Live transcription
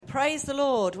Praise the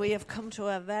Lord. We have come to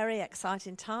a very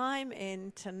exciting time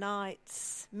in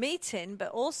tonight's meeting, but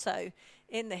also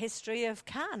in the history of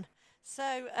Cannes. So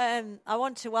I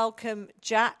want to welcome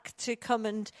Jack to come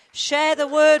and share the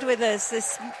word with us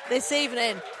this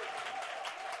evening.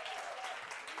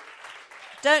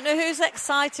 Don't know who's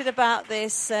excited about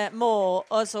this more,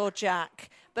 us or Jack,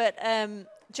 but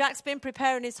Jack's been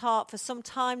preparing his heart for some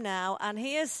time now, and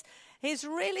he's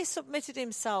really submitted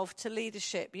himself to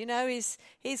leadership. You know,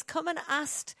 he's come and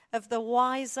asked of the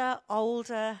wiser,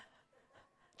 older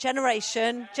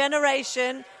generation, and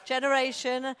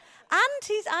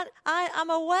I'm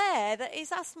aware that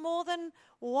he's asked more than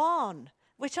one,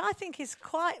 which I think is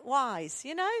quite wise,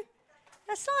 you know.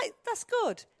 That's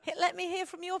good. Let me hear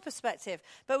from your perspective.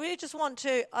 But we just want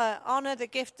to honour the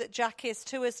gift that Jack is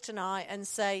to us tonight and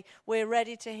say we're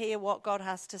ready to hear what God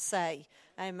has to say.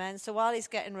 Amen. So while he's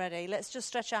getting ready, let's just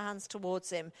stretch our hands towards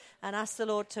him and ask the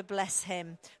Lord to bless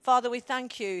him. Father, we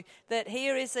thank you that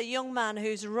here is a young man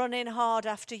who's running hard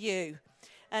after you.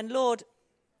 And Lord,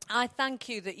 I thank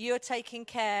you that you're taking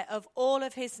care of all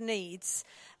of his needs.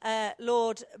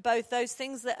 Lord, both those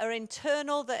things that are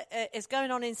internal, that is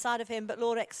going on inside of him, but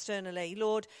Lord, externally.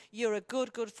 Lord, you're a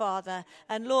good, good Father.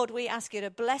 And Lord, we ask you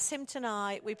to bless him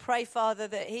tonight. We pray, Father,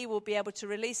 that he will be able to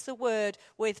release the word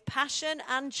with passion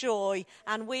and joy,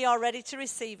 and we are ready to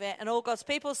receive it. And all God's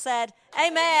people said,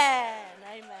 Amen.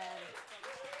 Amen.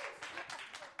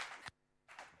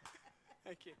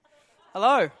 Thank you.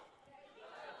 Hello.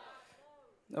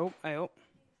 Oh, hey, oh.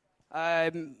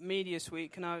 Media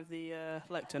Suite, can I have the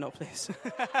lectern up, please?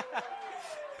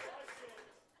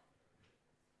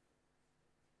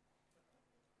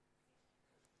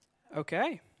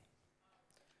 Okay.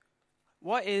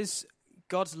 What is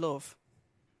God's love?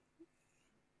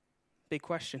 Big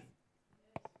question.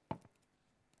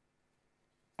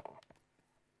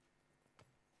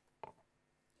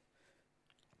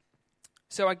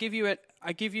 So I give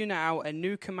you now a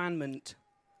new commandment.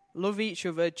 Love each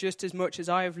other just as much as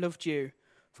I have loved you.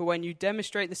 For when you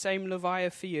demonstrate the same love I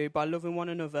have for you by loving one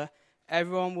another,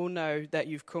 everyone will know that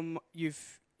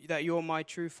that you're my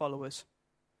true followers.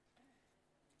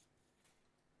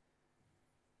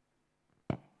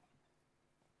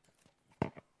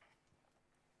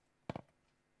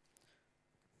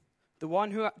 The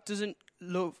one who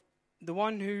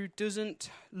doesn't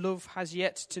love has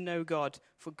yet to know God,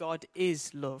 for God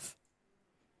is love.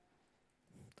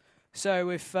 So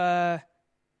if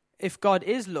God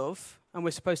is love, and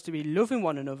we're supposed to be loving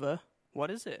one another, what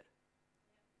is it?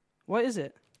 What is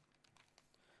it?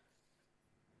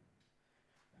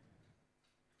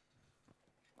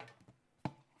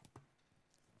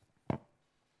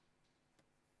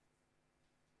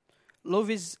 Love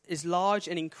is large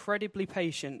and incredibly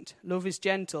patient. Love is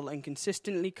gentle and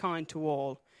consistently kind to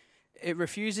all. It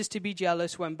refuses to be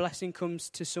jealous when blessing comes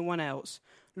to someone else.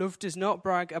 Love does not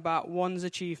brag about one's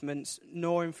achievements,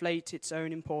 nor inflate its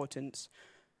own importance.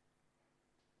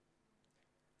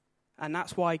 And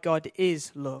that's why God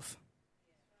is love.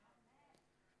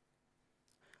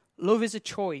 Love is a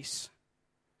choice.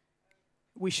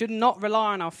 We should not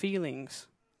rely on our feelings.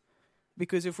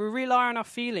 Because if we rely on our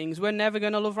feelings, we're never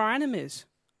going to love our enemies.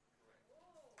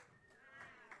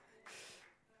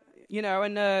 You know,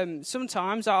 and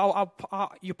sometimes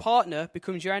your partner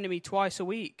becomes your enemy twice a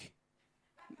week.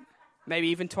 Maybe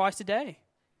even twice a day.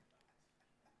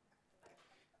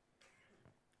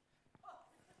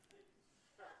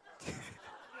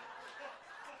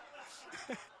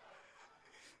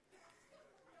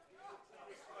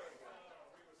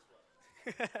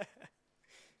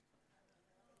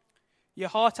 Your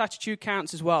heart attitude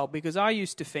counts as well, because I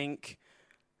used to think,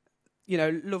 you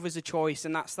know, love is a choice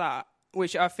and that's that,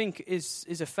 which I think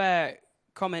is a fair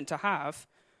comment to have,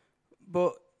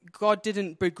 but God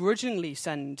didn't begrudgingly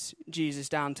send Jesus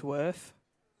down to earth.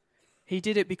 He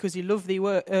did it because he loved the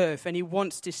earth and he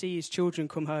wants to see his children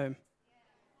come home.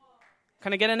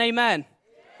 Can I get an amen?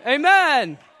 Yeah.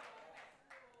 Amen!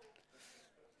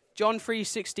 John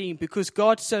 3:16, because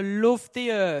God so loved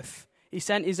the earth, he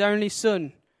sent his only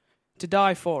son to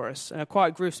die for us, and a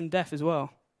quite gruesome death as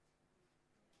well.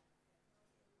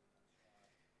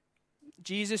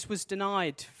 Jesus was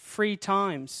denied 3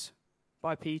 times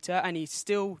by Peter, and he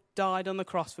still died on the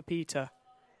cross for Peter.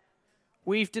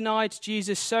 We've denied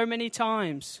Jesus so many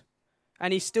times,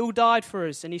 and he still died for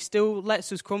us, and he still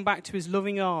lets us come back to his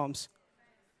loving arms.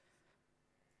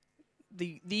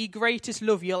 The greatest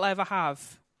love you'll ever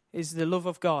have is the love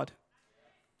of God.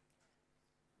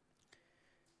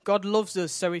 God loves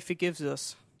us, so he forgives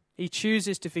us. He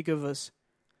chooses to forgive us.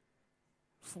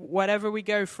 Whatever we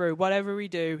go through, whatever we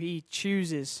do, he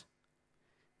chooses.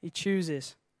 He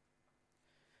chooses.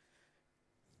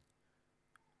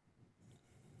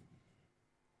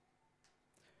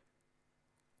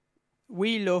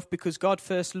 we love because God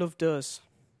first loved us.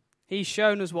 He's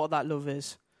shown us what that love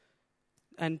is.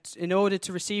 And in order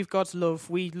to receive God's love,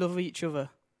 we love each other.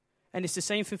 And it's the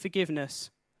same for forgiveness.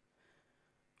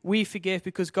 We forgive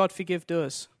because God forgave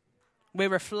us. We're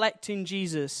reflecting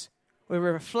Jesus. We're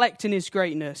reflecting his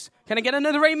greatness. Can I get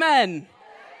another amen?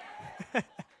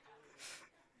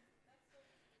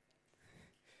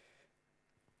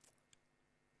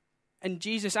 And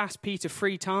Jesus asked Peter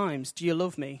 3 times, do you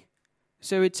love me?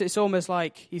 So it's almost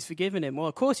like he's forgiven him. Well,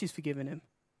 of course he's forgiven him.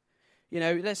 You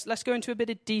know, let's go into a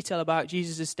bit of detail about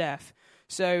Jesus' death.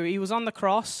 So he was on the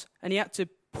cross, and he had to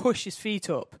push his feet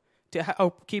up to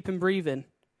help keep him breathing.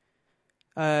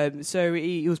 So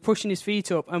he was pushing his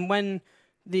feet up, and when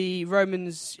the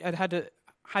Romans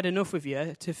had enough of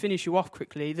you to finish you off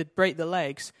quickly, they'd break the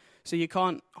legs so you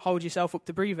can't hold yourself up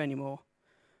to breathe anymore.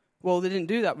 Well, they didn't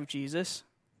do that with Jesus.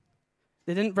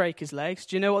 They didn't break his legs.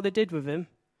 Do you know what they did with him?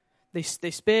 They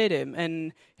speared him,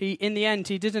 and in the end,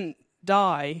 he didn't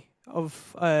die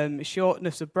of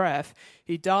shortness of breath.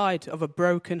 He died of a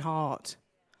broken heart,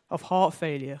 of heart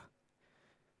failure.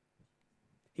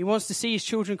 He wants to see his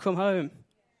children come home.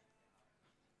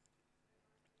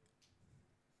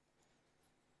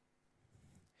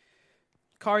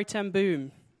 Corrie ten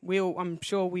Boom, I'm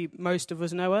sure most of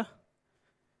us know her.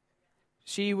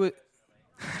 She was...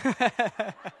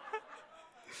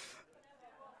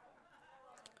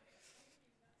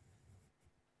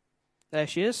 There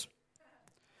she is.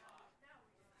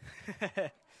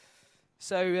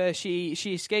 So she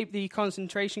escaped the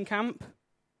concentration camp,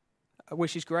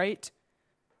 which is great.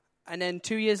 And then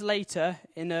 2 years later,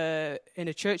 in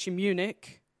a church in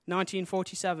Munich,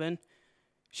 1947,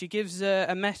 she gives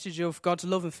a message of God's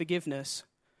love and forgiveness.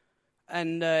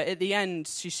 And at the end,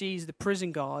 she sees the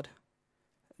prison guard,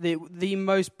 the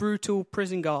most brutal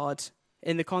prison guard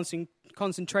in the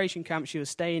concentration camp she was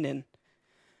staying in.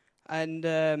 And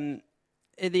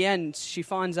at the end, she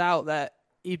finds out that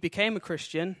he became a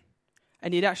Christian,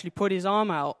 and he'd actually put his arm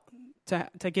out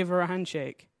to give her a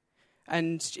handshake.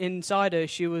 And inside her,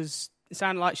 it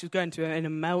sounded like she was going in a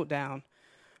meltdown.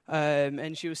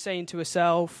 And she was saying to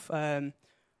herself,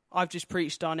 I've just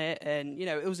preached on it, and, you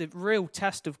know, it was a real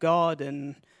test of God.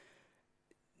 And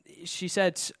she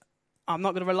said, I'm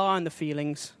not going to rely on the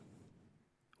feelings.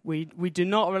 We do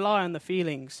not rely on the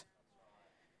feelings.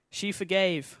 She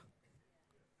forgave.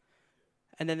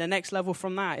 And then the next level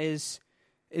from that is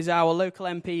our local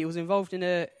MP. He was involved in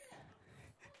a...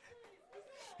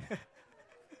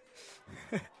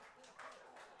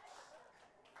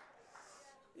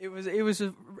 It was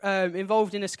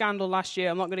involved in a scandal last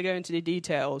year. I'm not going to go into the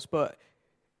details, but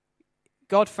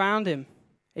God found him.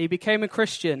 He became a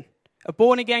Christian, a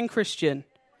born-again Christian.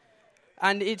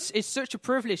 And it's such a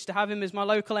privilege to have him as my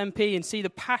local MP and see the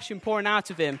passion pouring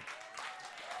out of him.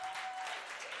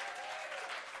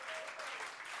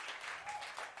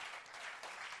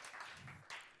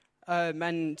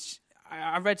 And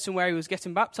I read somewhere he was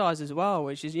getting baptized as well,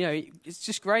 which is, you know, it's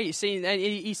just great seeing. And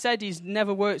he said he's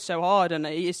never worked so hard, and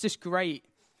it's just great,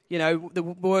 you know, the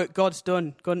work God's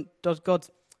done. The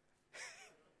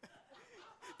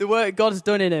work God's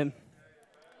done in him.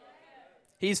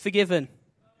 He's forgiven.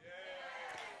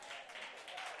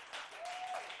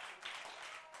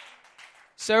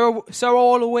 So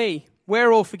all are we.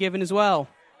 We're all forgiven as well.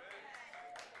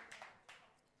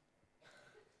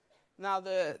 Now,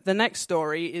 the next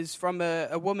story is from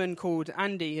a woman called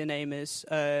Andy, her name is.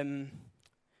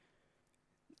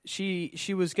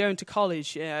 She was going to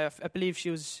college. I believe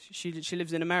she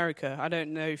lives in America. I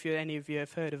don't know if any of you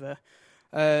have heard of her.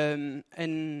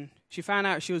 And she found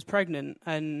out she was pregnant,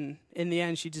 and in the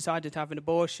end she decided to have an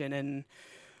abortion, and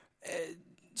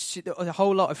a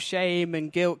whole lot of shame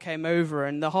and guilt came over her,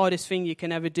 and the hardest thing you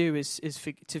can ever do is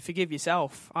to forgive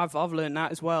yourself. I've learned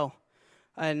that as well.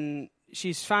 And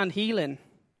she's found healing.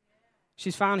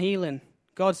 She's found healing.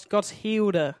 God's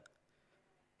healed her.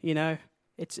 You know,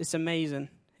 it's amazing.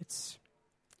 It's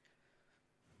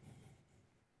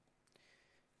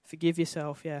forgive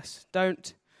yourself. Yes,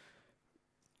 don't.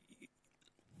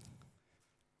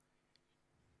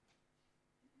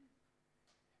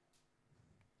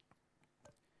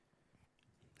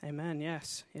 Amen.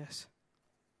 Yes.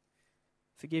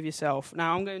 Forgive yourself.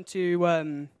 Now I'm going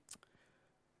to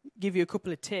give you a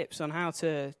couple of tips on how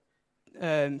to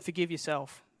forgive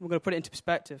yourself. We're going to put it into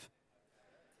perspective.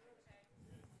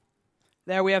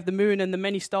 There we have the moon and the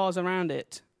many stars around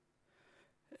it.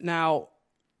 Now,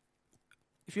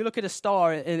 if you look at a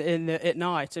star at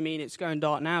night, I mean, it's going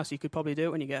dark now, so you could probably do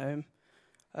it when you get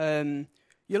home.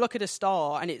 You look at a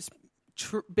star, and it's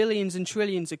billions and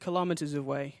trillions of kilometers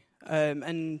away.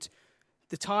 And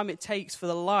the time it takes for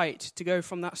the light to go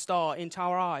from that star into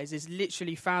our eyes is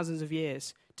literally thousands of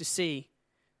years to see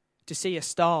a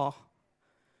star.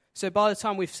 So by the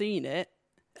time we've seen it,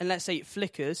 and let's say it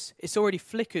flickers, it's already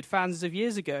flickered thousands of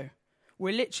years ago.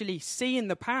 We're literally seeing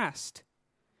the past.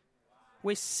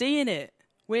 We're seeing it.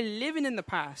 We're living in the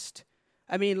past.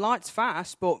 I mean, light's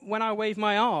fast, but when I wave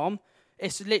my arm,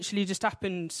 it's literally just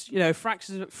happened,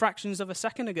 fractions of a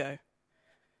second ago.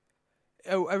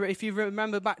 If you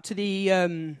remember back to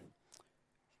the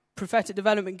prophetic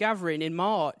development gathering in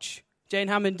March, Jane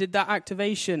Hammond did that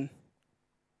activation.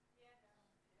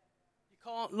 You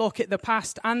can't look at the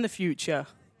past and the future.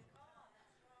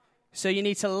 So you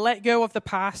need to let go of the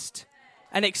past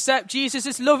and accept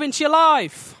Jesus' love into your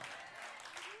life.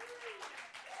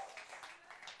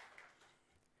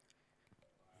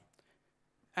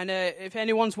 And if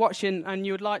anyone's watching and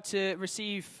you would like to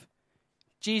receive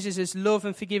Jesus' love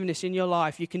and forgiveness in your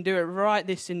life, you can do it right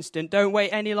this instant. Don't wait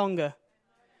any longer.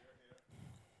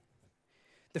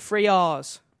 The 3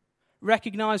 R's.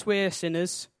 Recognize we're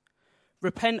sinners,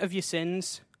 repent of your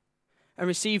sins, and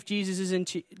receive Jesus'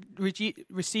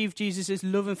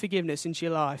 love and forgiveness into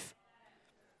your life.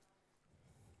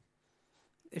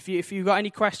 If you've got any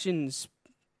questions,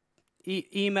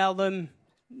 email them,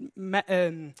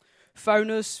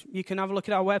 phone us. You can have a look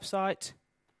at our website.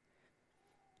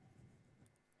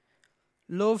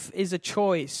 Love is a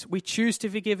choice. We choose to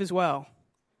forgive as well.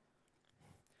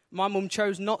 My mum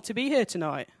chose not to be here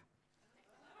tonight.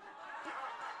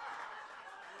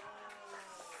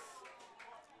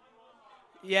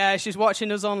 Yeah, she's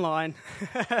watching us online.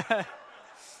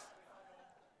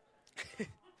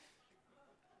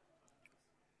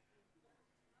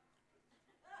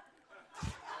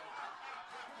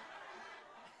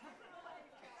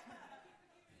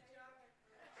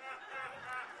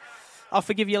 I'll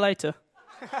forgive you later.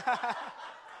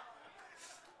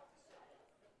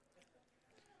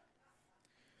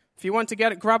 If you want to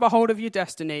grab a hold of your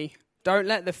destiny, don't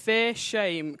let the fear,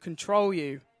 shame control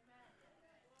you.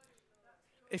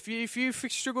 If you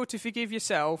struggle to forgive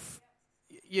yourself,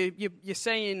 you're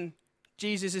saying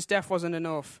Jesus' death wasn't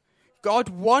enough. God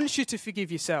wants you to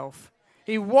forgive yourself.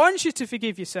 He wants you to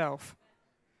forgive yourself.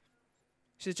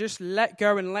 So just let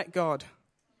go and let God.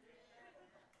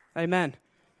 Amen.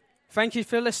 Thank you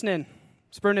for listening.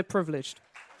 It's been a privilege.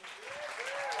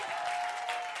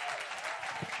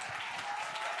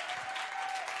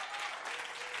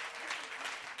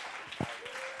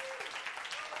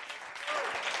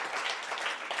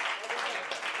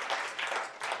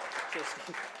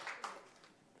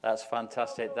 That's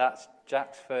fantastic. That's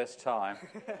Jack's first time.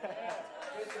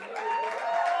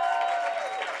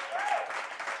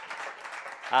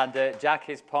 And Jack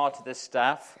is part of the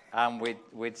staff, and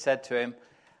we'd said to him,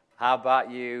 how about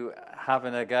you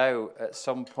having a go at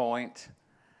some point?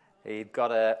 He'd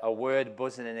got a word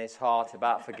buzzing in his heart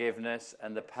about forgiveness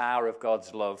and the power of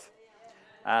God's love.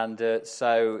 And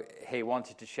so he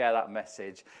wanted to share that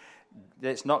message.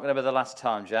 It's not going to be the last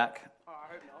time, Jack.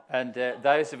 And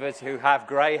those of us who have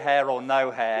grey hair or no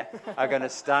hair are going to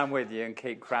stand with you and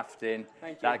keep crafting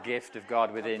that gift of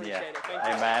God within you.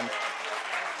 Amen.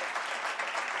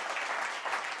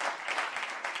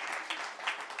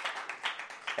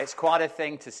 It's quite a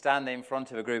thing to stand in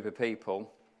front of a group of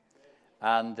people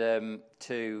and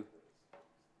to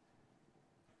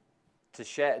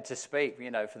speak,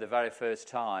 for the very first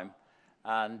time.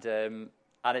 And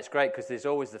it's great because there's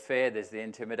always the fear, there's the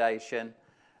intimidation.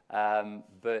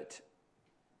 But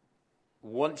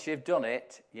once you've done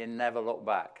it, you never look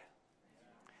back.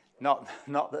 Not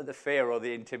that the fear or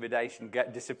the intimidation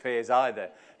disappears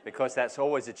either, because that's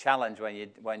always a challenge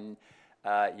when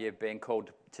you're being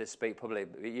called to speak publicly.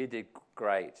 But you did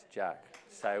great, Jack.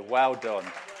 So well done.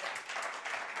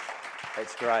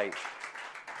 It's great.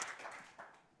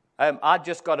 I've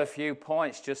just got a few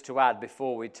points just to add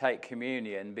before we take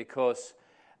communion, because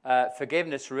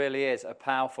forgiveness really is a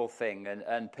powerful thing,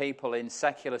 and people in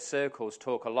secular circles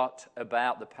talk a lot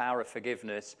about the power of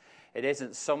forgiveness. It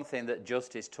isn't something that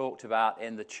just is talked about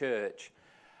in the church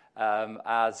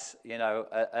as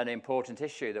an important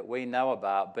issue that we know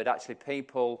about, but actually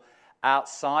people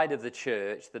outside of the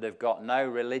church that have got no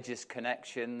religious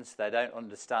connections, they don't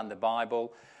understand the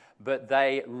Bible, but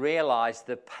they realize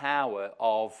the power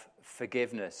of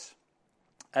forgiveness.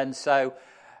 And so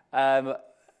there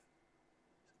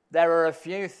are a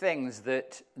few things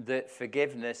that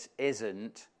forgiveness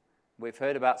isn't. We've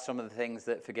heard about some of the things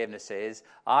that forgiveness is.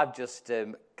 I've just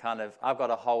I've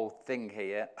got a whole thing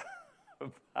here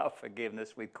about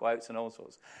forgiveness with quotes and all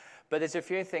sorts. But there's a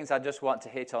few things I just want to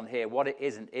hit on here. What it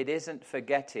isn't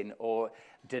forgetting or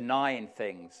denying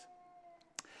things.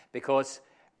 Because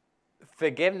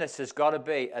forgiveness has got to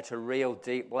be at a real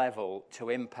deep level to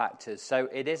impact us. So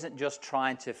it isn't just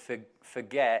trying to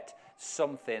forget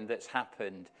something that's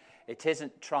happened. It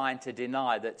isn't trying to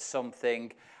deny that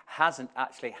something hasn't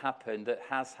actually happened that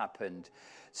has happened.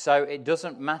 So it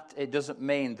doesn't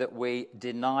mean that we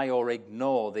deny or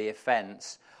ignore the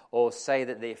offence or say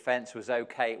that the offence was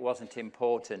okay, it wasn't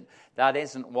important. That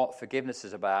isn't what forgiveness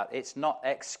is about. It's not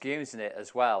excusing it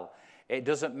as well. It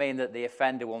doesn't mean that the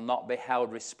offender will not be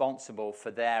held responsible for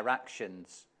their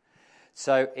actions.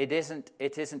 So it isn't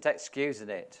excusing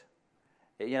it.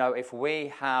 You know, if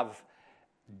we have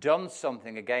done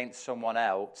something against someone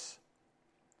else,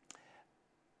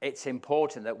 it's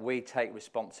important that we take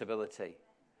responsibility.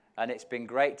 And it's been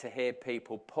great to hear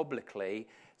people publicly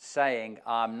saying,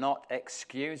 I'm not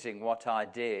excusing what I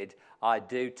did, I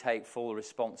do take full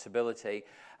responsibility.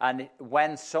 And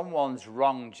when someone's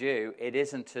wronged you, it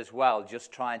isn't as well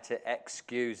just trying to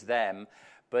excuse them,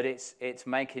 but it's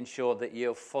making sure that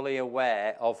you're fully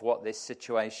aware of what this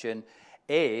situation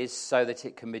is so that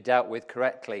it can be dealt with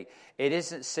correctly. It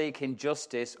isn't seeking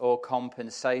justice or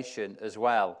compensation as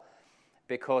well,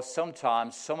 because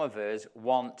sometimes some of us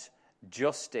want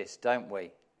justice, don't we?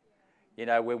 You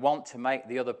know, we want to make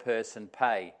the other person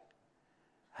pay.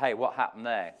 Hey, what happened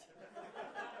there?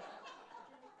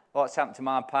 What's happened to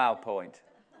my PowerPoint?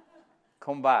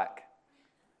 Come back.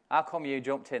 How come you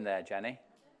jumped in there, Jenny?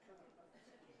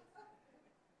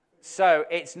 So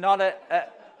it's not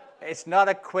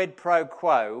a quid pro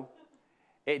quo.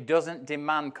 It doesn't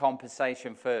demand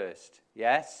compensation first.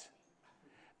 Yes?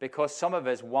 Because some of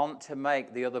us want to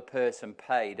make the other person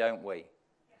pay, don't we?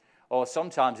 Or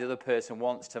sometimes the other person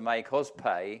wants to make us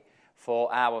pay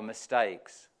for our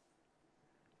mistakes.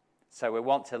 So we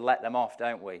want to let them off,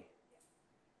 don't we?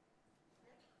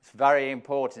 It's very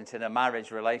important in a marriage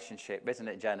relationship, isn't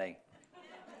it, Jenny?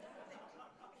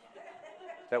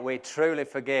 That we truly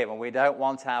forgive, and we don't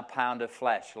want our pound of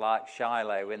flesh like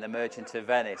Shiloh in the Merchant of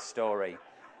Venice story,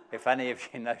 if any of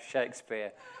you know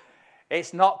Shakespeare.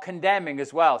 It's not condemning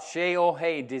as well. She or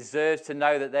he deserves to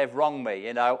know that they've wronged me.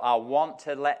 You know, I want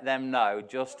to let them know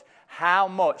just how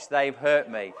much they've hurt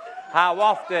me. How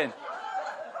often.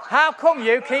 How come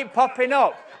you keep popping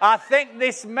up? I think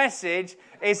this message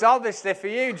is obviously for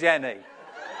you, Jenny.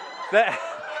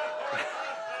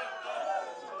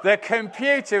 The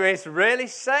computer is really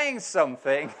saying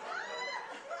something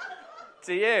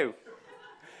to you.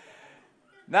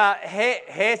 Now,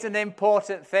 here's an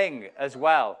important thing as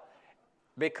well,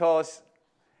 because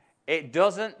it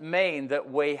doesn't mean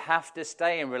that we have to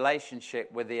stay in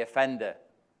relationship with the offender,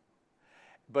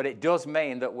 but it does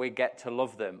mean that we get to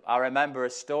love them. I remember a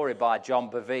story by John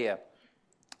Bevere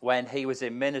when he was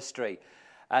in ministry,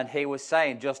 and he was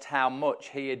saying just how much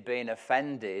he had been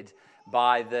offended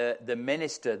by the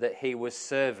minister that he was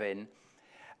serving,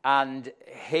 and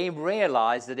he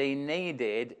realized that he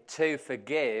needed to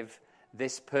forgive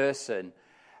this person,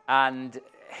 and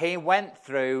he went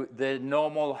through the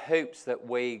normal hoops that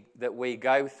we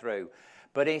go through.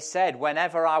 But he said,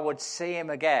 whenever I would see him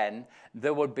again,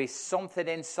 there would be something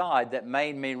inside that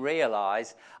made me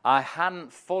realize I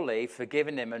hadn't fully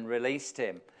forgiven him and released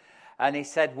him. And he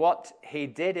said what he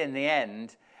did in the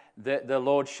end, that the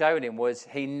Lord showed him, was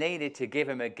he needed to give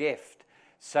him a gift.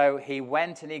 So he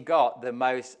went and he got the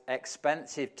most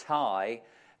expensive tie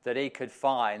that he could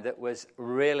find, that was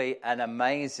really an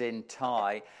amazing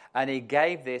tie, and he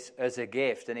gave this as a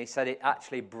gift. And he said it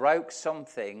actually broke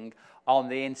something on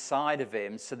the inside of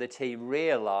him, so that he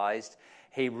realized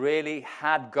he really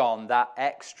had gone that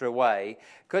extra way.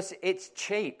 Because it's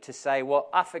cheap to say, well,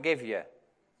 I forgive you.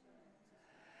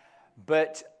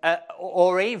 But,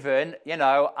 or even, you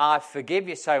know, I forgive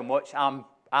you so much,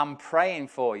 I'm praying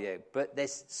for you. But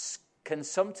this can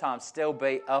sometimes still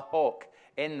be a hook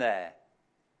in there.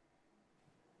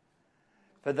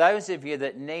 For those of you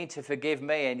that need to forgive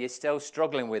me and you're still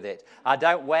struggling with it, I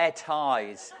don't wear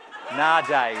ties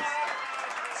nowadays.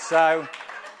 So,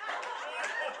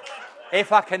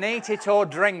 if I can eat it or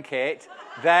drink it,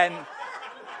 then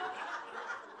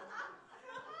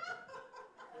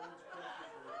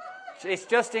it's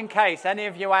just in case any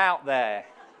of you out there.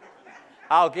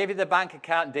 I'll give you the bank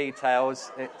account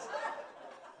details.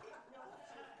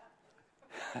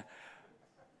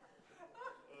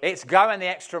 It's going the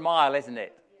extra mile, isn't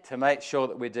it, to make sure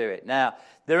that we do it. Now,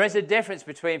 there is a difference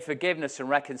between forgiveness and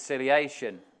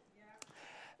reconciliation.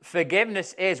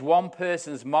 Forgiveness is one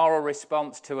person's moral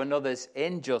response to another's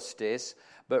injustice,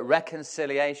 but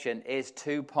reconciliation is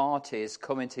two parties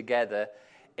coming together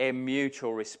in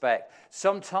mutual respect.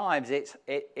 Sometimes it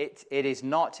is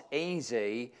not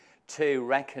easy to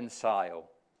reconcile.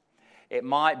 It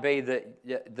might be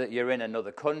that you're in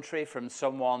another country from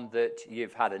someone that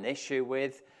you've had an issue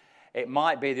with. It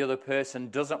might be the other person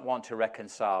doesn't want to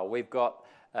reconcile. We've got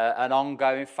an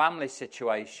ongoing family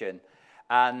situation.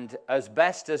 And as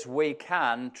best as we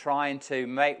can, trying to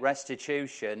make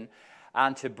restitution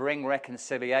and to bring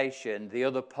reconciliation, the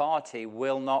other party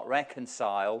will not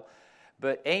reconcile.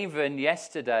 But even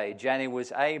yesterday, Jenny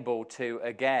was able to,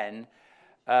 again,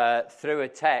 through a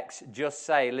text, just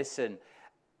say, listen,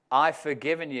 I've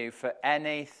forgiven you for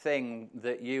anything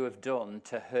that you have done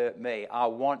to hurt me. I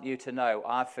want you to know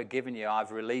I've forgiven you,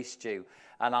 I've released you,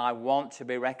 and I want to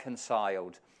be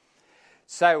reconciled.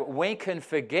 So we can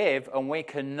forgive and we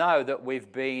can know that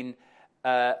we've been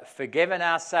forgiven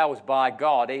ourselves by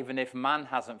God, even if man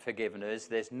hasn't forgiven us.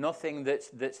 There's nothing that's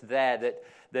there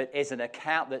that is an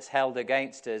account that's held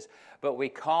against us, but we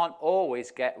can't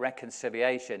always get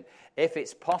reconciliation. If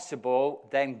it's possible,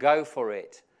 then go for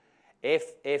it.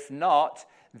 If not,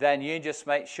 then you just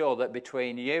make sure that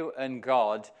between you and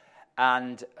God,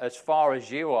 and as far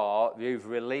as you've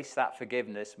released that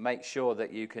forgiveness, make sure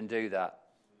that you can do that.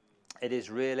 It is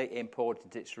really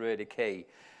important. It's really key.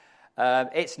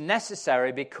 It's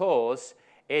necessary because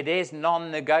it is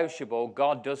non-negotiable.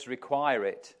 God does require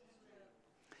it.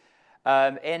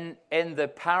 In the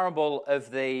parable of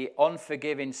the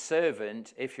unforgiving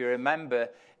servant, if you remember,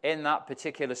 in that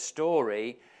particular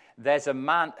story, there's a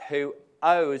man who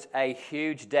owes a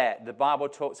huge debt. The Bible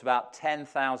talks about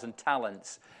 10,000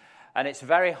 talents. And it's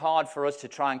very hard for us to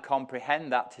try and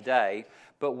comprehend that today.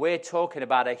 But we're talking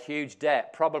about a huge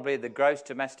debt. Probably the gross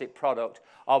domestic product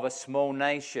of a small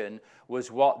nation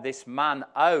was what this man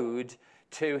owed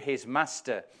to his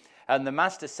master. And the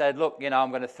master said, look, I'm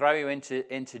going to throw you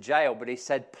into jail. But he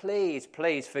said, please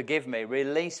forgive me.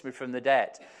 Release me from the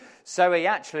debt. So he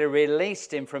actually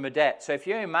released him from a debt. So if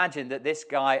you imagine that this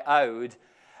guy owed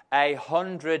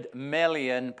 £100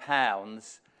 million,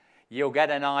 you'll get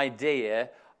an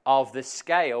idea of the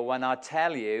scale when I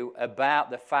tell you about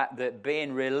the fact that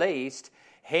being released,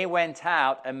 he went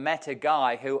out and met a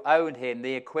guy who owed him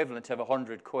the equivalent of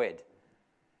 100 quid.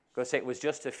 Because it was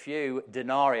just a few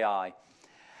denarii.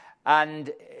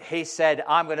 And he said,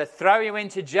 I'm going to throw you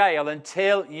into jail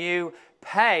until you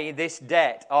pay this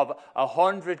debt of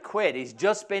 100 quid. He's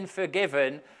just been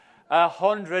forgiven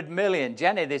 100 million.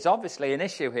 Jenny, there's obviously an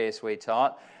issue here,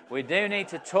 sweetheart. We do need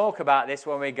to talk about this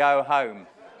when we go home.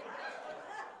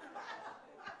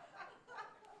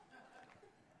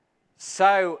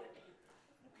 So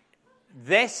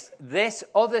this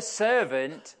other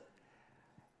servant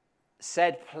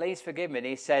said, please forgive me. And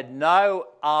he said, no,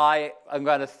 I am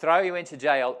going to throw you into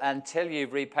jail until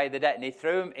you've repaid the debt. And he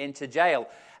threw him into jail.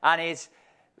 And his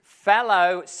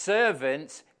fellow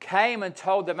servants came and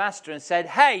told the master and said,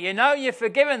 hey, you've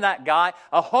forgiven that guy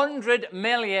 £100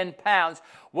 million.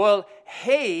 Well,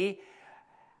 he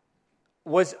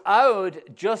was owed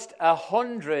just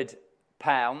 £100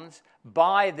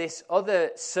 by this other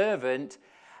servant,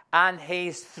 and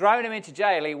he's thrown him into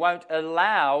jail. He won't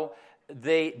allow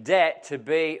the debt to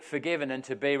be forgiven and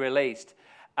to be released.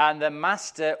 And the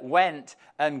master went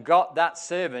and got that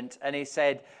servant, and he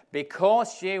said,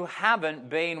 because you haven't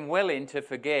been willing to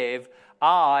forgive,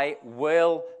 I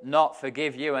will not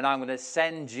forgive you, and I'm going to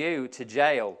send you to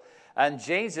jail. And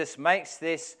Jesus makes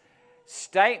this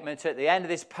statement at the end of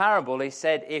this parable. He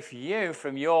said, if you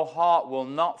from your heart will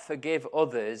not forgive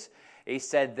others, he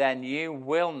said, then you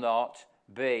will not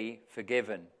be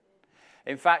forgiven.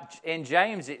 In fact, in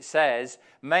James it says,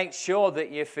 make sure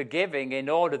that you're forgiving in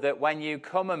order that when you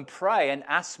come and pray and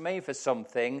ask me for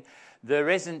something, there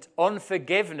isn't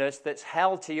unforgiveness that's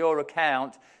held to your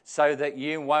account so that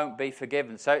you won't be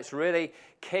forgiven. So it's really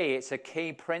key. It's a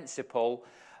key principle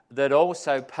that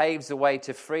also paves the way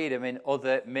to freedom in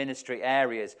other ministry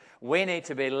areas. We need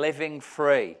to be living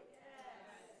free.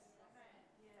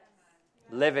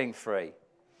 Living free.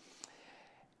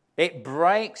 It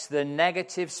breaks the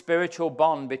negative spiritual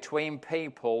bond between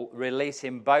people,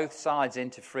 releasing both sides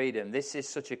into freedom. This is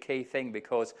such a key thing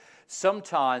because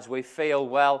sometimes we feel,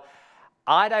 well,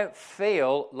 I don't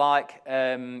feel like,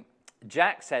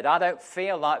 Jack said, I don't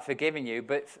feel like forgiving you,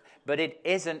 but it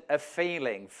isn't a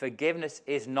feeling. Forgiveness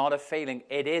is not a feeling.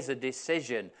 It is a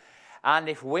decision. And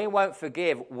if we won't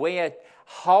forgive, we are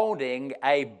holding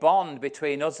a bond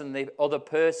between us and the other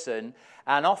person,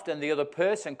 and often the other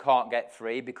person can't get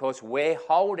free because we're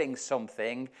holding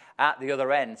something at the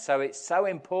other end. So it's so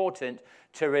important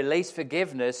to release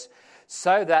forgiveness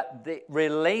so that it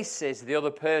releases the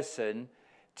other person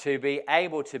to be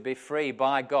able to be free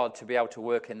by God to be able to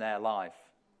work in their life.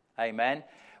 Amen.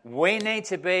 We need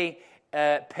to be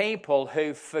people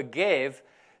who forgive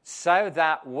so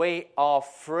that we are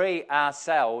free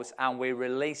ourselves and we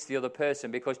release the other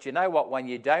person. Because do you know what? When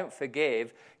you don't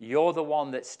forgive, you're the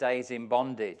one that stays in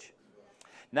bondage.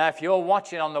 Now, if you're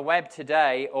watching on the web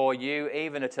today, or you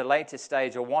even at a later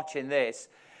stage are watching this,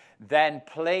 then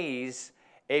please,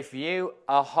 if you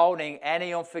are holding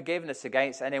any unforgiveness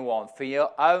against anyone, for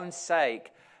your own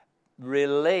sake,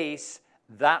 release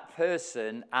that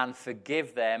person and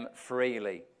forgive them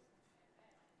freely.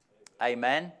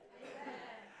 Amen?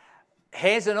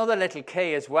 Here's another little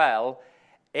key as well.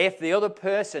 If the other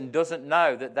person doesn't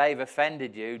know that they've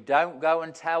offended you, don't go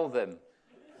and tell them.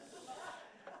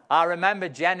 I remember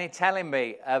Jenny telling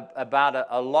me about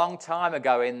a long time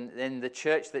ago in the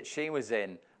church that she was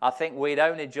in. I think we'd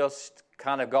only just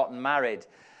kind of gotten married.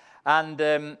 And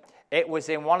it was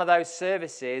in one of those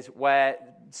services where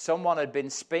someone had been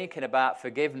speaking about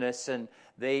forgiveness and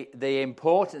the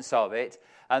importance of it.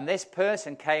 And this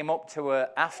person came up to her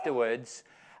afterwards,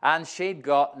 and she'd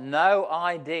got no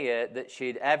idea that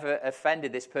she'd ever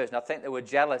offended this person. I think they were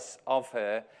jealous of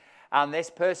her. And this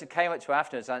person came up to her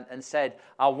afterwards and said,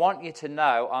 I want you to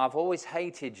know I've always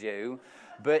hated you,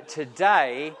 but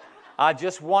today I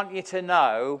just want you to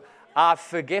know I've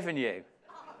forgiven you.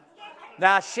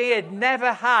 Now, she had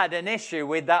never had an issue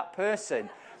with that person.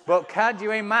 But can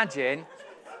you imagine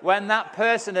when that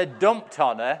person had dumped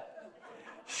on her,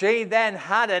 she then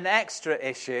had an extra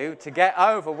issue to get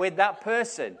over with that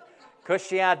person because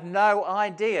she had no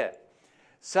idea.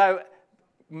 So,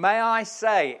 may I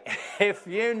say, if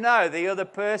you know the other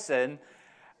person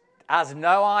has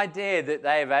no idea that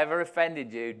they've ever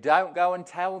offended you, don't go and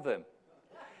tell them.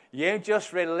 You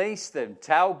just release them.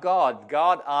 Tell God,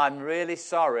 God, I'm really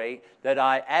sorry that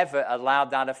I ever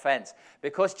allowed that offense.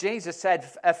 Because Jesus said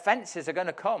offenses are going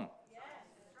to come.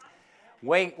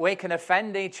 We can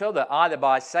offend each other either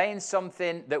by saying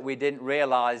something that we didn't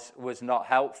realize was not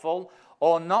helpful,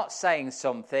 or not saying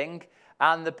something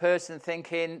and the person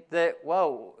thinking that,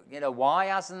 well, why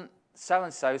hasn't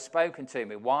so-and-so spoken to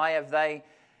me? Why have they,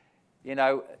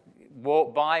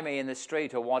 walked by me in the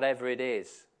street or whatever it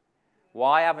is?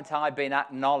 Why haven't I been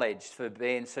acknowledged for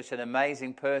being such an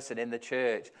amazing person in the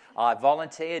church? I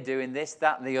volunteer doing this,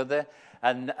 that, and the other.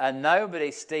 And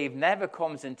nobody, Steve, never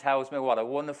comes and tells me what a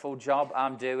wonderful job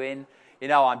I'm doing.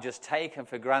 I'm just taken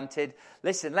for granted.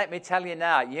 Listen, let me tell you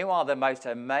now, you are the most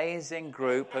amazing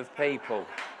group of people.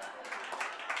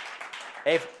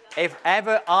 If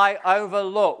ever I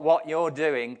overlook what you're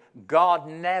doing, God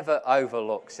never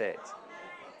overlooks it.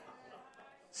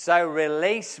 So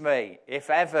release me if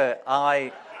ever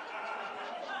I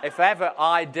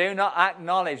do not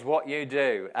acknowledge what you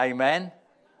do. Amen.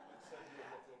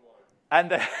 And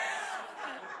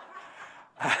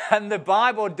the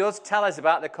Bible does tell us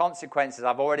about the consequences.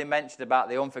 I've already mentioned about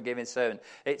the unforgiving servant.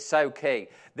 It's so key.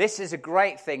 This is a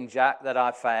great thing, Jack, that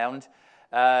I found.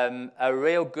 A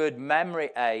real good memory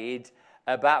aid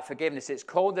about forgiveness. It's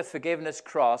called the Forgiveness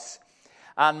Cross.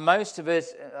 And most of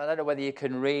us, I don't know whether you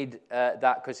can read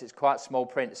that because it's quite small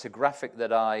print. It's a graphic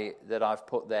that I've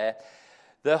put there.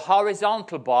 The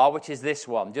horizontal bar, which is this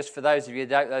one, just for those of you who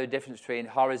don't know the difference between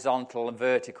horizontal and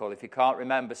vertical, if you can't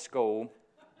remember school,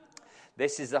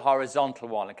 this is the horizontal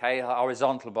one, okay,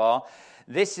 horizontal bar.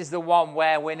 This is the one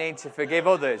where we need to forgive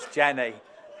others, Jenny.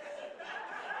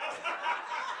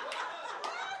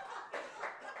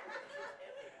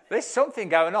 There's something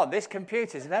going on. This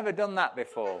computer's never done that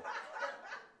before.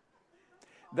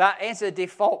 That is a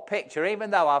default picture.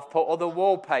 Even though I've put other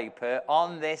wallpaper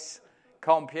on this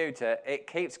computer, it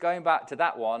keeps going back to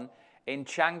that one in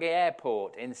Changi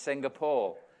Airport in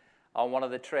Singapore on one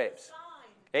of the trips.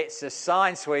 It's a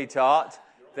sign, sweetheart.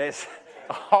 It's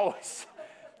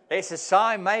a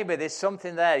sign. Maybe there's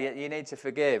something there you need to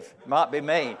forgive. It might be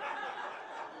me.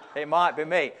 It might be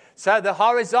me. So the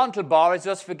horizontal bar is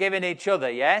us forgiving each other,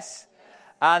 yes?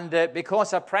 And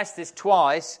because I pressed this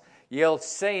twice, you'll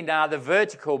see now the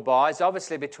vertical bar is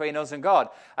obviously between us and God.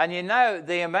 And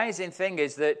the amazing thing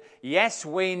is that, yes,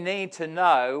 we need to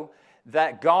know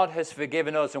that God has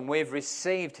forgiven us and we've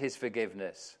received his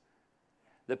forgiveness.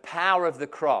 The power of the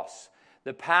cross,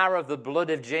 the power of the blood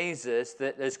of Jesus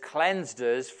that has cleansed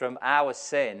us from our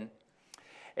sin.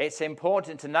 It's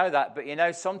important to know that,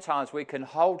 but sometimes we can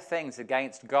hold things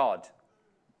against God.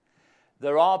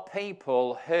 There are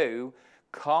people who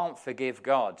can't forgive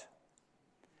God.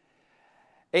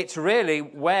 It's really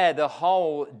where the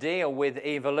whole deal with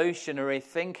evolutionary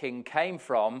thinking came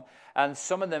from, and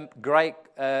some of the great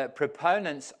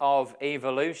proponents of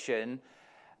evolution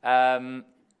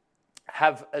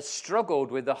have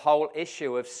struggled with the whole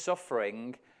issue of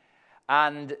suffering,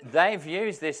 and they've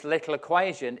used this little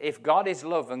equation. If God is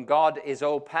love and God is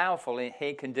all-powerful and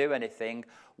he can do anything,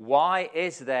 Why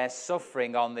is there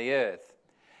suffering on the earth?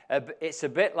 It's a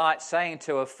bit like saying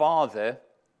to a father,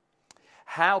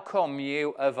 how come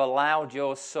you have allowed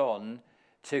your son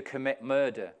to commit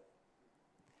murder?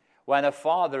 When a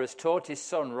father has taught his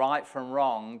son right from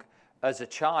wrong as a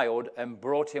child and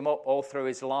brought him up all through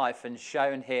his life and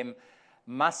shown him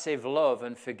massive love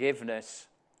and forgiveness,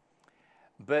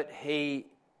 but he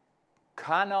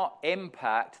cannot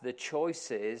impact the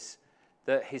choices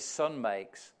that his son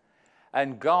makes.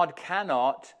 And God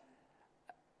cannot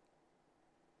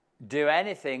do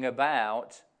anything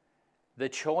about the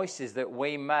choices that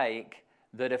we make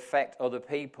that affect other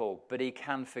people, but he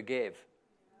can forgive.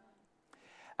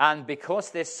 And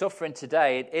because there's suffering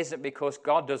today, it isn't because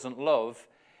God doesn't love,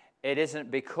 it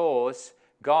isn't because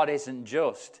God isn't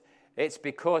just. It's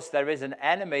because there is an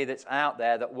enemy that's out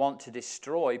there that wants to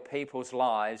destroy people's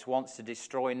lives, wants to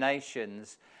destroy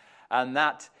nations, and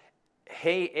that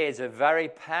he is a very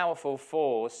powerful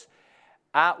force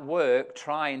at work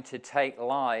trying to take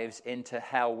lives into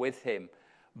hell with him.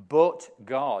 But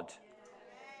God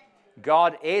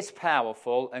is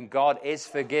powerful, and God is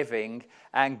forgiving,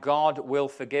 and God will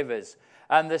forgive us.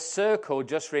 And the circle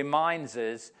just reminds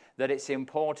us that it's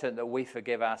important that we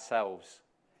forgive ourselves.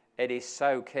 It is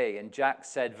so key. And Jack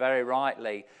said very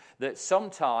rightly that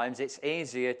sometimes it's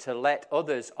easier to let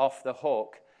others off the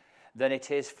hook than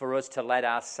it is for us to let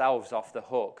ourselves off the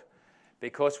hook.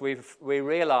 Because we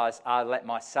realize, I let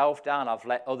myself down, I've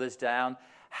let others down.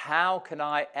 How can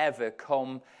I ever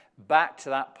come back to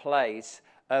that place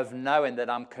of knowing that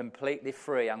I'm completely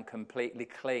free, I'm completely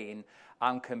clean,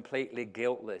 I'm completely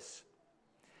guiltless?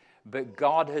 But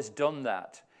God has done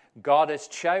that. God has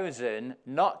chosen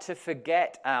not to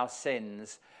forget our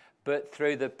sins, but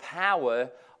through the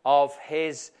power of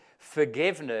his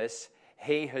forgiveness,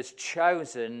 he has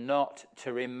chosen not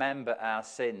to remember our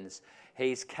sins.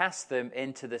 He's cast them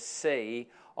into the sea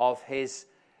of his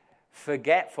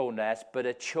forgetfulness, but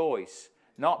a choice.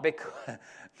 Not because,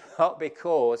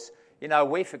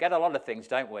 we forget a lot of things,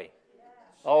 don't we?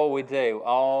 Oh, we do.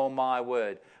 Oh, my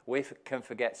word. We can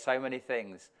forget so many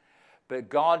things. But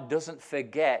God doesn't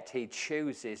forget. He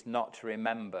chooses not to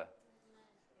remember.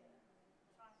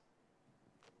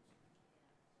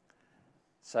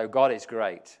 So God is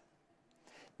great.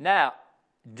 Now,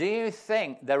 do you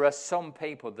think there are some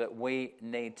people that we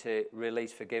need to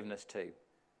release forgiveness to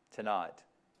tonight?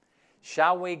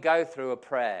 Shall we go through a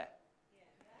prayer?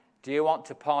 Do you want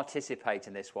to participate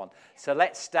in this one? So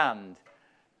let's stand,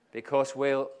 because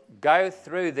we'll go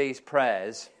through these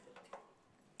prayers.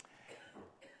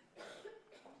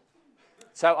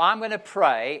 So I'm going to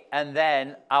pray, and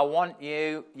then I want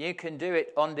you can do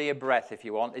it under your breath if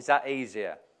you want. Is that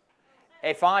easier?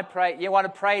 If I pray, you want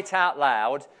to pray it out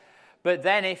loud, but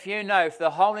then if the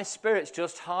Holy Spirit's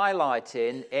just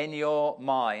highlighting in your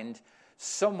mind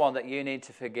someone that you need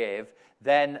to forgive,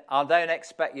 then I don't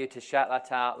expect you to shout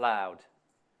that out loud.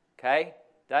 Okay?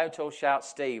 Don't all shout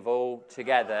Steve all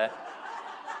together.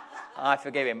 I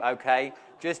forgive him, okay?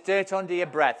 Just do it under your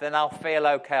breath, and I'll feel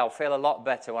okay. I'll feel a lot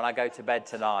better when I go to bed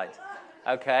tonight.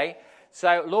 Okay?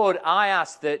 So, Lord, I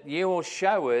ask that you will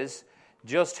show us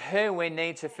just who we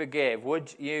need to forgive.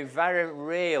 Would you very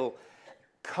real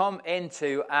come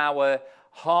into our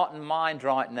heart and mind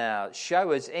right now?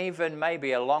 Show us, even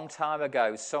maybe a long time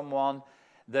ago, someone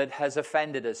that has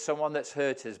offended us, someone that's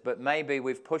hurt us, but maybe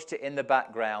we've pushed it in the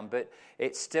background, but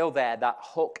it's still there. That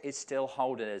hook is still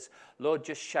holding us. Lord,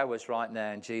 just show us right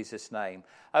now in Jesus' name.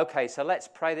 Okay, so let's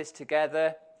pray this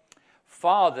together.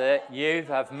 Father, you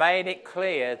have made it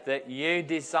clear that you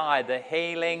desire the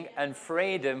healing and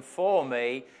freedom for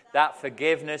me that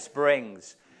forgiveness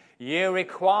brings. You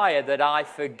require that I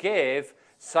forgive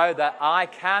so that I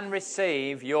can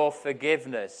receive your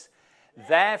forgiveness.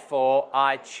 Therefore,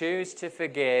 I choose to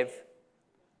forgive.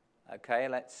 Okay,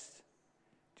 let's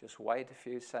just wait a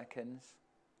few seconds.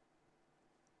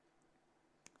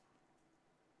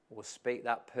 We'll speak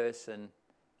that person,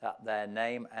 their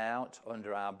name out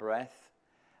under our breath.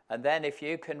 And then if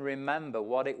you can remember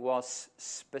what it was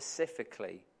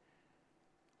specifically.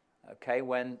 Okay,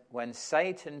 when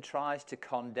Satan tries to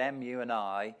condemn you and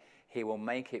I, he will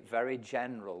make it very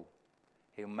general.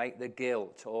 He'll make the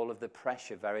guilt, all of the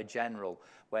pressure very general.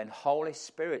 When Holy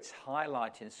Spirit's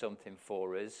highlighting something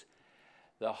for us,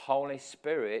 the Holy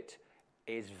Spirit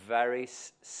is very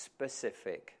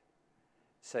specific.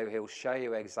 So he'll show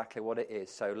you exactly what it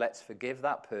is. So let's forgive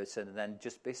that person and then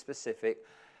just be specific.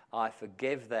 I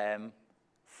forgive them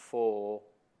for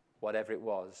whatever it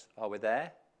was. Are we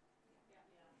there?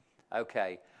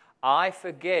 Okay. I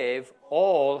forgive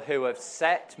all who have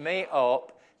set me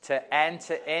up to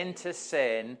enter into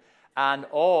sin, and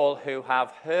all who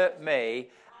have hurt me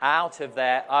out of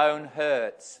their own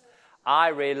hurts. I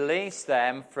release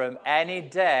them from any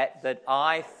debt that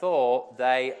I thought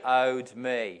they owed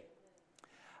me.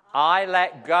 I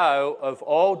let go of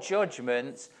all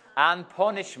judgments and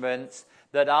punishments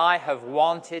that I have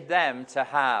wanted them to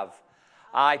have.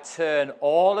 I turn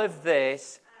all of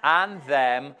this and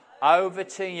them over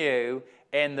to you.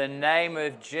 In the name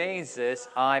of Jesus,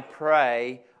 I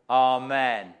pray.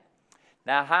 Amen.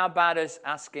 Now, how about us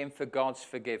asking for God's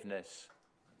forgiveness?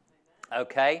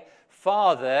 Okay.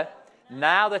 Father,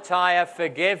 now that I have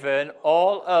forgiven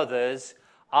all others,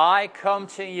 I come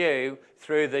to you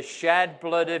through the shed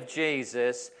blood of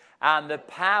Jesus and the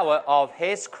power of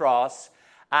his cross,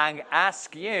 and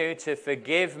ask you to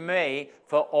forgive me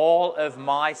for all of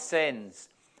my sins.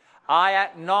 I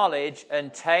acknowledge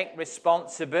and take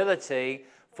responsibility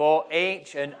for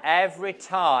each and every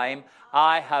time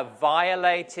I have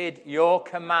violated your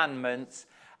commandments,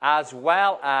 as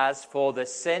well as for the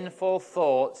sinful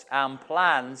thoughts and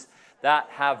plans that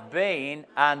have been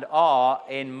and are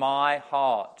in my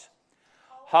heart.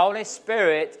 Holy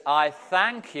Spirit, I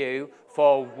thank you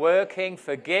for working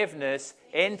forgiveness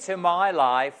into my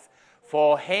life,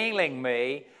 for healing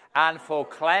me, and for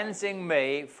cleansing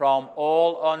me from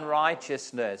all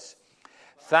unrighteousness.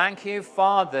 Thank you,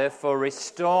 Father, for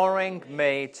restoring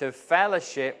me to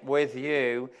fellowship with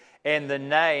you in the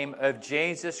name of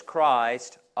Jesus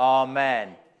Christ.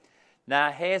 Amen.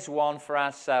 Now, here's one for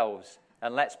ourselves,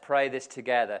 and let's pray this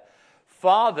together.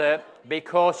 Father,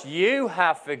 because you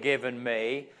have forgiven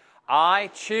me, I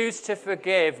choose to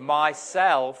forgive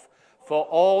myself for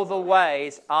all the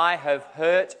ways I have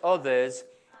hurt others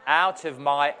out of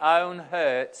my own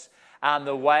hurts and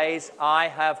the ways I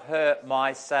have hurt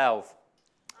myself.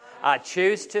 I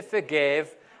choose to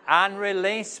forgive and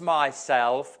release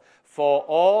myself for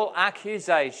all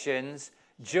accusations,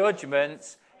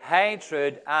 judgments,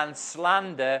 hatred, and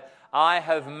slander I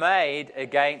have made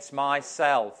against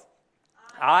myself.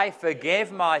 I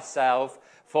forgive myself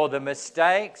for the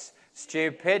mistakes,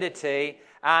 stupidity,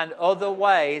 and other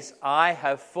ways I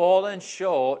have fallen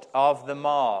short of the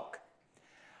mark.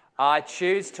 I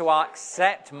choose to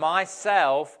accept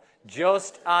myself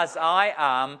just as I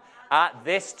am at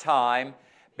this time,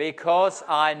 because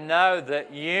I know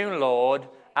that you, Lord,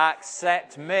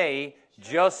 accept me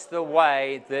just the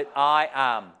way that I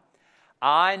am.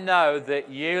 I know that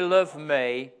you love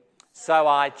me, so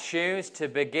I choose to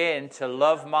begin to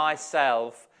love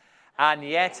myself, and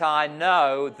yet I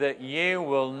know that you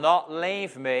will not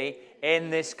leave me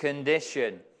in this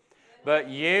condition, but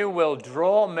you will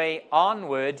draw me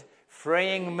onward,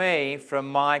 freeing me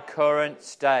from my current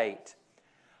state.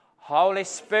 Holy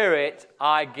Spirit,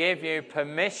 I give you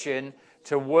permission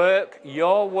to work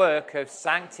your work of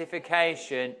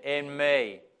sanctification in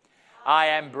me.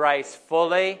 I embrace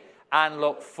fully and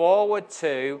look forward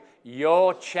to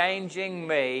your changing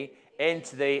me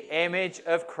into the image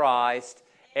of Christ.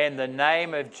 In the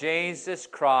name of Jesus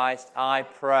Christ, I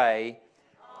pray.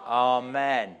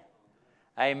 Amen.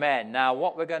 Amen. Now,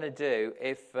 what we're going to do,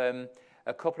 if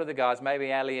a couple of the guys,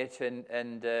 maybe Elliot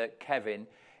and Kevin,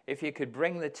 if you could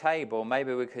bring the table,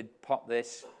 maybe we could pop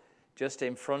this just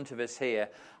in front of us here.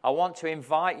 I want to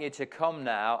invite you to come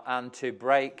now and to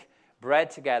break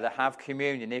bread together, have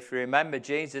communion. If you remember,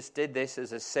 Jesus did this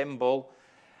as a symbol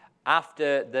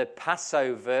after the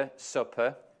Passover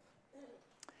supper.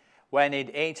 When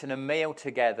he'd eaten a meal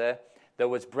together, there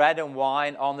was bread and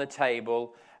wine on the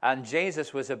table, and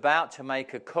Jesus was about to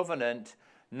make a covenant,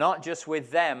 not just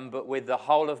with them, but with the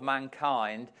whole of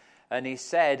mankind. And he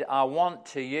said, I want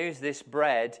to use this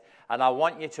bread, and I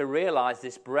want you to realize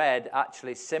this bread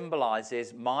actually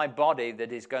symbolizes my body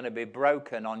that is going to be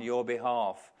broken on your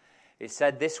behalf. He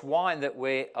said, this wine that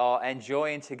we are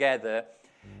enjoying together,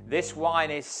 this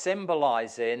wine is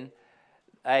symbolizing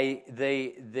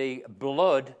the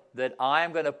blood that I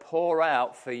am going to pour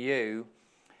out for you,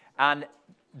 and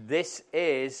this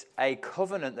is a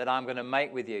covenant that I'm going to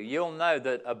make with you. You'll know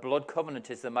that a blood covenant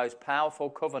is the most powerful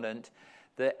covenant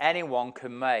that anyone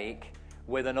can make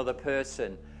with another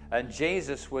person. And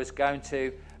Jesus was going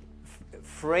to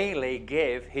freely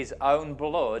give his own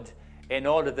blood in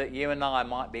order that you and I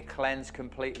might be cleansed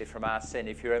completely from our sin.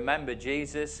 If you remember,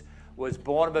 Jesus was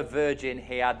born of a virgin.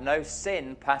 He had no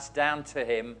sin passed down to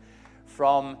him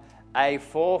from a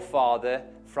forefather,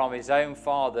 from his own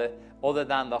father, other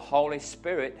than the Holy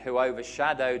Spirit who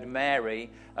overshadowed Mary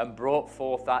and brought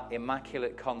forth that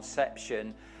immaculate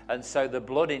conception. And so the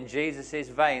blood in Jesus'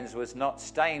 veins was not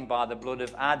stained by the blood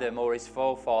of Adam or his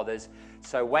forefathers.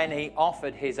 So when he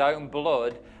offered his own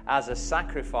blood as a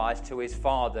sacrifice to his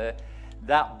Father,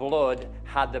 that blood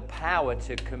had the power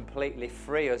to completely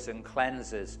free us and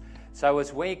cleanse us. So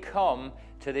as we come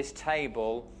to this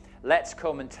table, let's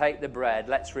come and take the bread.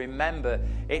 Let's remember,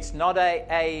 it's not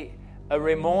a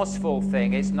remorseful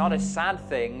thing. It's not a sad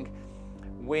thing.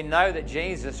 We know that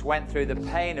Jesus went through the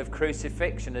pain of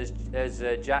crucifixion, as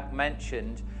Jack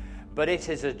mentioned, but it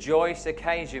is a joyous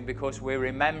occasion because we're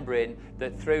remembering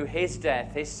that through his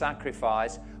death, his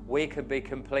sacrifice, we could be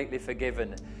completely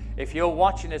forgiven. If you're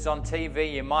watching us on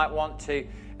TV, you might want to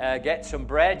get some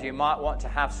bread, you might want to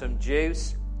have some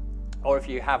juice, or if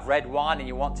you have red wine and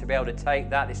you want to be able to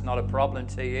take that, it's not a problem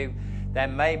to you,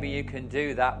 then maybe you can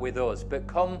do that with us. But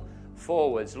come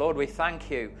forwards. Lord, we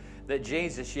thank you that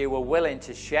Jesus, you were willing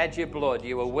to shed your blood,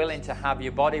 you were willing to have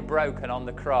your body broken on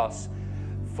the cross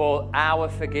for our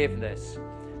forgiveness.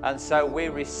 And so we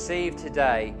receive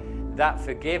today that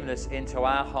forgiveness into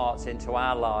our hearts, into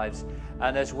our lives.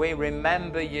 And as we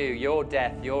remember you, your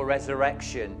death, your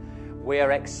resurrection, we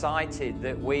are excited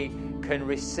that we can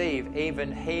receive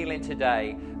even healing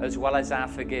today, as well as our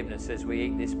forgiveness as we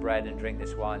eat this bread and drink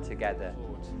this wine together.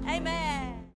 Amen.